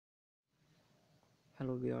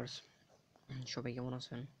Hello viewers, সবাই কেমন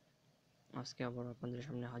আছেন? আজকে আবার আপনাদের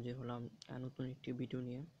সামনে হাজির হলাম নতুন একটি ভিডিও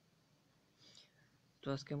নিয়ে। তো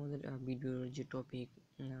আজকে আমাদের ভিডিওর যে টপিক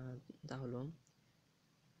তা হলো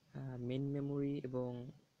মেইন মেমোরি এবং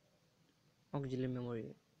অক্সিলারি মেমোরি,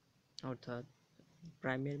 অর্থাৎ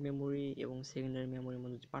প্রাইমারি মেমোরি এবং সেকেন্ডারি মেমোরির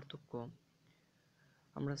মধ্যে যে পার্থক্য,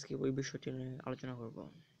 আমরা আজকে ওই বিষয়টি নিয়ে আলোচনা করব।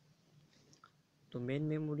 তো মেইন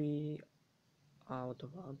মেমোরি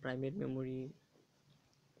অথবা প্রাইমারি মেমোরি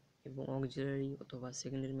এবং অক্সিলারি অথবা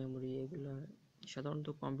সেকেন্ডারি মেমোরি এগুলো সাধারণত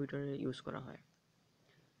কম্পিউটারে ইউজ করা হয়।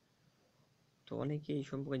 তো অনেকেই এই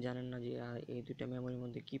সম্পর্কে জানেন না যে এই দুইটা মেমোরির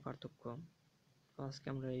মধ্যে কি পার্থক্য। তো আজকে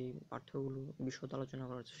আমরা এই পার্থক্যগুলো বিশদ আলোচনা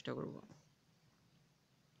করার চেষ্টা করব।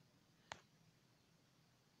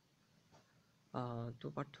 তো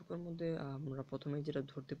পার্থক্যের মধ্যে আমরা প্রথমে যেটা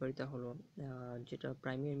ধরতে পারি তা হলো যেটা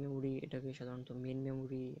প্রাইমারি মেমোরি এটাকে সাধারণত মেইন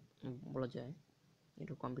মেমোরি বলা যায়।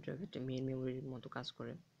 এটা কম্পিউটারের ক্ষেত্রে মেইন মেমোরির মতো কাজ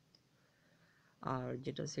করে। আর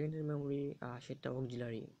যেটা সেকেন্ডারি মেমোরি সেটা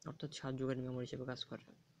অক্সিলারি অর্থাৎ সাহায্যকারী মেমোরি হিসেবে কাজ করে,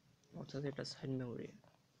 অর্থাৎ এটা সাইড মেমোরি।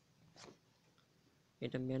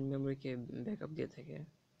 এটা মেন মেমোরিকে ব্যাকআপ দিয়ে থাকে,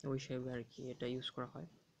 ওই হিসেবে আর কি এটা ইউজ করা হয়।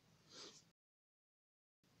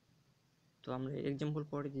 তো আমরা এক্সাম্পল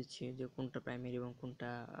পরে দিচ্ছি যে কোনটা প্রাইমারি এবং কোনটা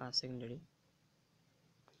সেকেন্ডারি।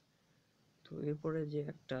 তো এরপরে যে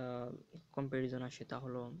একটা কম্প্যারিজন আসে তা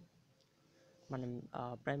হলো মানে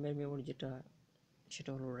প্রাইমারি মেমোরি যেটা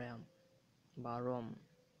সেটা হলো র্যাম বা রম।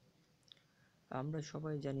 আমরা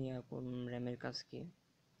সবাই জানি এখন র্যামের কাজ কি।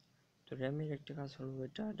 তো র্যামের একটা কাজ হলো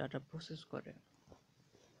এটা ডাটা প্রসেস করে।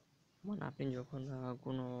 মানে আপনি যখন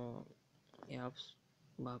কোনো অ্যাপস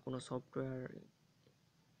বা কোনো সফটওয়্যার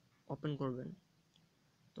ওপেন করবেন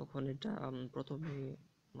তখন এটা প্রথমে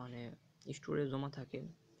মানে স্টোরেজ জমা থাকে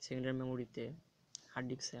সেকেন্ডারি মেমোরিতে, হার্ড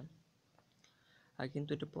ডিস্কে। আর কিন্তু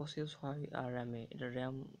এটা প্রসেস হয় আর র্যামে, এটা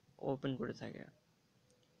র্যাম ওপেন করে থাকে।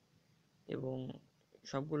 এবং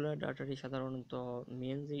সবগুলো ডাটারই সাধারণত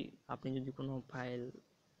মেনলি আপনি যদি কোনো ফাইল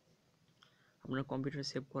আপনার কম্পিউটারে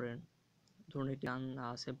সেভ করেন, ধরুন এটি গান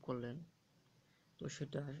সেভ করলেন, তো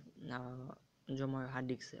সেটা জমা হয় হার্ড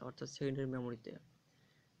ডিস্কে অর্থাৎ সেকেন্ডারি মেমোরিতে।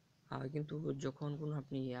 কিন্তু যখন কোনো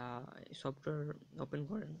আপনি সফটওয়্যার ওপেন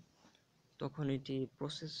করেন তখন এটি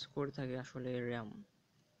প্রসেস করে থাকে আসলে র্যাম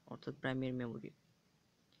অর্থাৎ প্রাইমারি মেমোরি।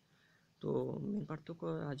 তো মেন পার্থক্য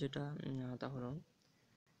যেটা তা হলো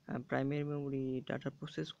প্রাইমারি মেমোরি ডাটা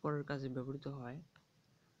প্রসেস করার কাজে ব্যবহৃত হয়,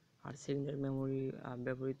 আর সেকেন্ডারি মেমোরি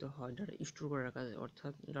ব্যবহৃত হয় ডাটা স্টোর করার কাজে,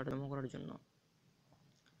 অর্থাৎ ডাটা জমা করার জন্য।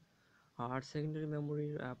 আর সেকেন্ডারি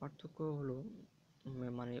মেমোরির পার্থক্য হলো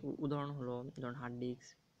মানে উদাহরণ হলো ধরুন হার্ড ডিস্ক,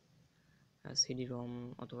 সিডি রম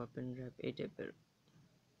অথবা পেন ড্রাইভ এই টাইপের।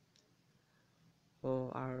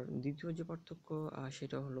 আর দ্বিতীয় যে পার্থক্য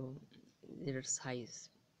সেটা হলো এর সাইজ,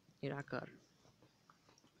 এর আকার।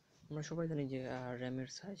 আমরা সবাই জানি যে র্যামের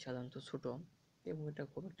সাইজ সাধারণত ছোট এবং এটা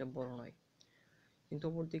খুব একটা বড় নয়, কিন্তু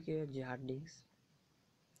অপরদিকে যে হার্ড ডিস্ক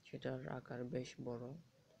সেটার আকার বেশ বড়।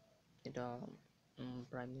 এটা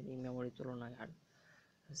প্রাইমারি মেমোরির তুলনায় আর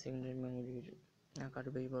সেকেন্ডারি মেমোরির আকার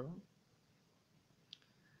বেশ বড়।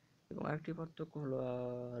 এবং আরেকটি পার্থক্য হলো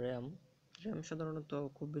র্যাম। র্যাম সাধারণত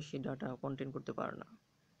খুব বেশি ডাটা কন্টেন করতে পারে না,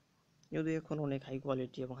 যদিও এখন অনেক হাই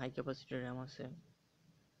কোয়ালিটি এবং হাই ক্যাপাসিটির র্যাম আছে।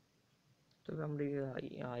 তবে আমরা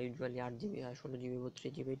ইউজুয়ালি 8 জিবি 16 জিবি 32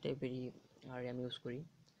 জিবি টাইপেরই র্যাম ইউজ করি।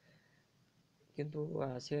 কিন্তু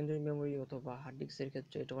সেকেন্ডারি মেমোরি অথবা হার্ড ডিস্কের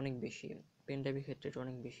ক্ষেত্রে এটা অনেক বেশি, পেন ড্রাইভের ক্ষেত্রে এটা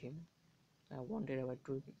অনেক বেশি, 1 টেরাবাইট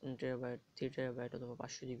 2 টেরাবাইট 3 টেরাবাইট অথবা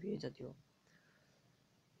 500 জিবি এই জাতীয়।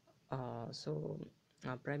 সো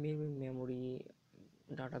প্রাইমারি মেমোরি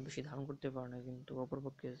ডাটা বেশি ধারণ করতে পারে না, কিন্তু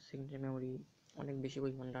অপরপক্ষে সেকেন্ডারি মেমোরি অনেক বেশি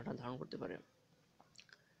পরিমাণ ডাটা ধারণ করতে পারে।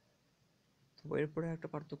 তো এরপরে একটা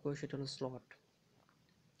পার্থক্য সেটা হলো স্লট।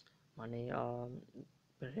 মানে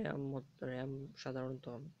র্যাম সাধারণত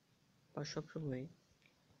বা সবসময়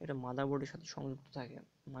এটা মাদারবোর্ডের সাথে সংযুক্ত থাকে,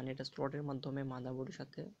 মানে এটা স্লটের মাধ্যমে মাদারবোর্ডের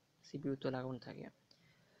সাথে সিপিইউতে লাগানো থাকে।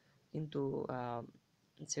 কিন্তু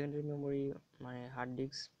সেকেন্ডারি মেমোরি মানে হার্ড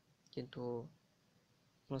ডিস্ক কিন্তু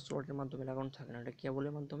কোনো স্লটের মাধ্যমে লাগানো থাকে না, এটা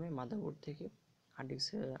কেবলের মাধ্যমে মাদারবোর্ড থেকে হার্ড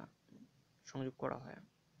ডিস্কে সংযোগ করা হয়।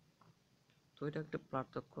 তো এটা একটা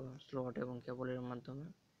পার্থক্য স্লট এবং কেবলের মাধ্যমে।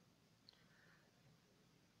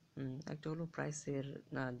 একটা হলো প্রাইসের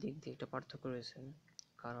দিক দিয়ে একটা পার্থক্য রয়েছে,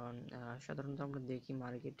 কারণ সাধারণত আমরা দেখি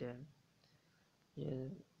মার্কেটে যে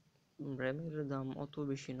র্যামের দাম অত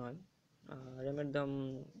বেশি নয়, র্যামের দাম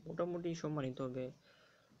মোটামুটি সম্মানিত, তবে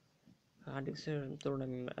হার্ড ডিস্কের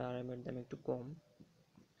তুলনায় র্যামের দাম একটু কম।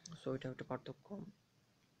 সো এটা একটা পার্থক্য।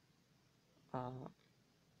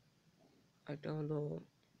 একটা হলো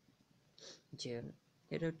যে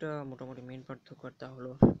এটা একটা মোটামুটি মেইন পার্থক্য, তা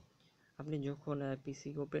হলো আপনি যখন পিসি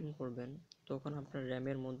ওপেন করবেন তখন আপনার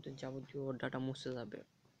র্যামের মধ্যে যাবতীয় ডাটা মুছে যাবে।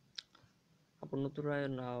 আপনি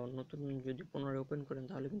নতুন যদি পুনরায় ওপেন করেন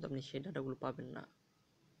তাহলে কিন্তু আপনি সেই ডাটাগুলো পাবেন না।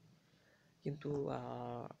 কিন্তু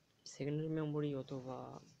সেকেন্ডারি মেমোরি অথবা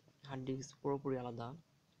হার্ড ডিস্ক পুরোপুরি আলাদা।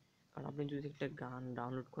 কারণ আপনি যদি একটা গান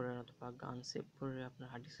ডাউনলোড করেন অথবা গান সেভ করে আপনার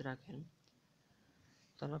হার্ড ডিস্কে রাখেন,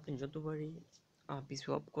 তাহলে আপনি যতবারই পিসি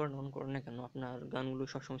অফ করেন অন করেন না কেন আপনার গানগুলো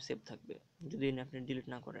সবসময় সেভ থাকবে, যদি আপনি ডিলিট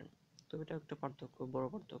না করেন। তো এটা একটা পার্থক্য, বড়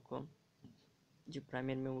পার্থক্য, যে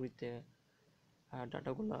প্রাইমারি মেমোরিতে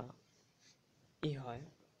ডাটাগুলো হয়,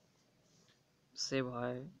 সেভ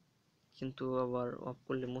হয়, কিন্তু আবার অফ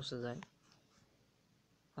করলে মুছে যায়।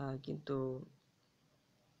 কিন্তু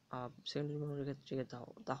সেকেন্ডারি মেমোরির ক্ষেত্রে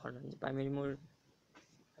তা হয় না।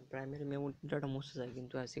 প্রাইমারি মেমোরি ডাটা মুছে যায়,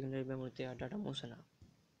 কিন্তু সেকেন্ডারি মেমোরিতে ডাটা মুছে না,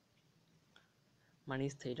 মানে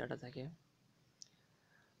স্থায়ী ডাটা থাকে।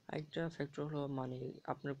 আরেকটা ফ্যাক্টর হলো মানে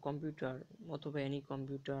আপনার কম্পিউটার অথবা এনি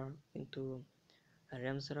কম্পিউটার কিন্তু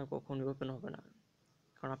র্যাম ছাড়া কখনোই ওপেন হবে না।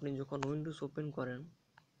 কারণ আপনি যখন উইন্ডোজ ওপেন করেন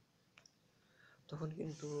তখন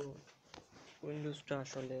কিন্তু উইন্ডোজটা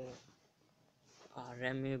আসলে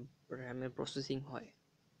র্যামে প্রসেসিং হয়,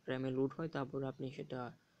 র্যামে লোড হয়, তারপরে আপনি সেটা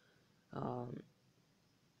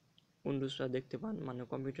উইন্ডোজটা দেখতে পান, মানে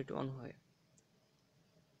কম্পিউটারটি অন হয়।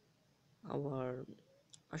 আবার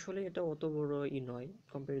আসলে এটা অত বড় নয়,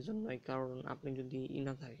 কম্প্যারিজন নয়, কারণ আপনি যদি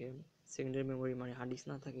না থাকে সেকেন্ডারি মেমোরি মানে হার্ড ডিস্ক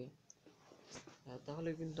না থাকে, তাহলে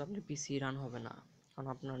কিন্তু আপনার পিসি রান হবে না। কারণ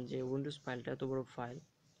আপনার যে উইন্ডোজ ফাইলটা এত বড় ফাইল,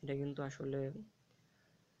 এটা কিন্তু আসলে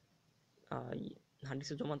হার্ড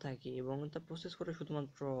ডিস্কে জমা থাকে এবং তা প্রসেস করে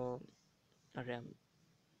শুধুমাত্র র্যাম।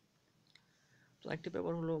 তো একটা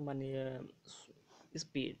ব্যাপার হলো মানে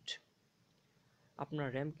স্পিড। আপনার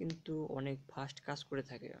র্যাম কিন্তু অনেক ফাস্ট কাজ করে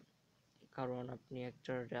থাকে, কারণ আপনি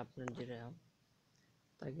আপনার যে র্যাম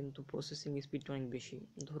তা কিন্তু প্রসেসিং স্পিডটা অনেক বেশি।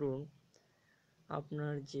 ধরুন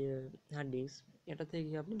আপনার যে হার্ড ডিস্ক, এটা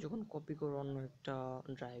থেকে আপনি যখন কপি করে অন্য একটা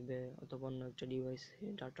ড্রাইভে অথবা অন্য একটা ডিভাইসে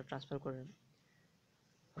ডাটা ট্রান্সফার করেন,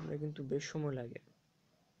 আপনার কিন্তু বেশ সময় লাগে।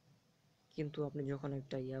 কিন্তু আপনি যখন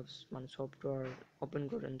একটা অ্যাপস মানে সফটওয়্যার ওপেন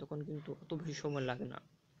করেন তখন কিন্তু অত বেশি সময় লাগে না,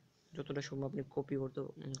 যতটা সময় আপনি কপি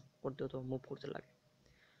করতে অথবা মুভ করতে লাগে।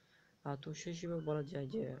 তো সেই হিসেবে বলা যায়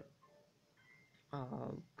যে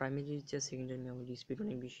প্রাইমারি যে সেকেন্ডারি মেমোরি স্পিড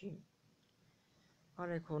অনেক বেশি। আর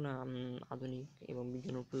এখন আধুনিক এবং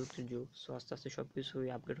বিজ্ঞান ও প্রযুক্তির যুগ, সো আস্তে আস্তে সব কিছুই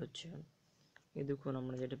আপগ্রেড হচ্ছে। এই দেখুন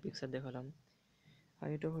আমরা যেটা পিকচার দেখালাম, আর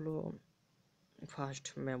এটা হলো ফার্স্ট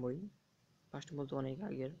মেমোরি। ফার্স্ট বলতে অনেক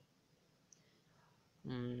আগের,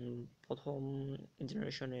 প্রথম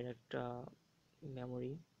জেনারেশনের একটা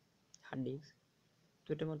মেমোরি হার্ড ডিস্ক। তো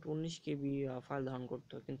এটা মাত্র 19 KB ফাইল ধারণ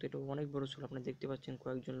করতো, কিন্তু এটা অনেক বড় ছিল। আপনারা দেখতে পাচ্ছেন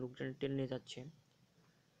কয়েকজন লোকজন টেনে নিয়ে যাচ্ছে।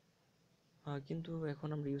 কিন্তু এখন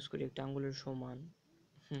আমরা ইউজ করি একটা আঙ্গুলের সমান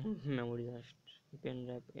মেমোরি, জাস্ট পেন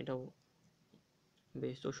ড্রাইভ। এটাও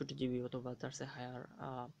বেশ 64 GB অথবা তার চেয়ে হায়ার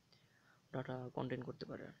ডাটা কন্টেন্ট করতে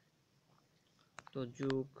পারে। তো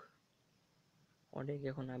যুগ অনেক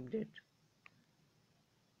এখন আপডেট।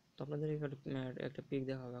 তো আপনাদের একটা পিক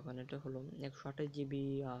দেখা হবে এখন। এটা হলো 128 GB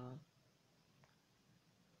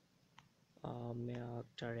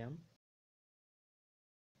একটা র্যাম।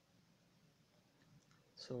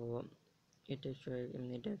 সো এটা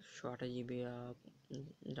 128 GB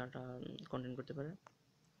ডাটা কন্টেন্ট করতে পারে।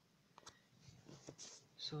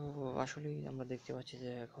 সো আসলেই আমরা দেখতে পাচ্ছি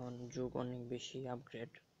যে এখন যুগ অনেক বেশি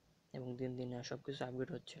আপগ্রেড এবং দিন দিন সব কিছু আপগ্রেড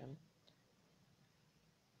হচ্ছে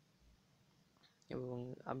এবং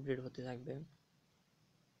আপগ্রেড হতে থাকবে।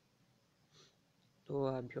 তো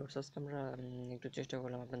ভিউয়ার্স, আজকে আমরা একটু চেষ্টা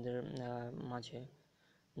করলাম আপনাদের মাঝে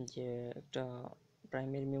যে একটা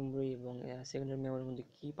প্রাইমারি মেমোরি এবং সেকেন্ডারি মেমোরির মধ্যে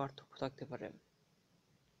কী পার্থক্য থাকতে পারে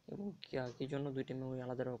এবং কী জন্য দুইটি মেমোরি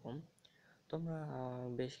আলাদা রকম। তো আমরা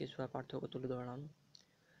বেশ কিছু পার্থক্য তুলে ধরলাম।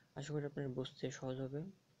 আশা করি আপনার বুঝতে সহজ হবে,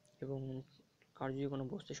 এবং কারো যদি কোনো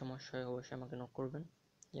বুঝতে সমস্যা হয় অবশ্যই আমাকে নক করবেন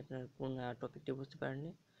যে আপনার কোন টপিকটি বুঝতে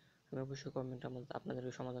পারেননি। আমি অবশ্যই কমেন্টে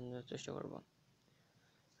আপনাদেরকে সমাধান দেওয়ার চেষ্টা করব।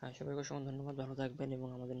 সবাইকে অসংখ্য ধন্যবাদ, ভালো থাকবেন এবং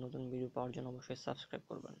আমাদের নতুন ভিডিও পাওয়ার জন্য অবশ্যই সাবস্ক্রাইব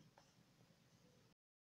করবেন।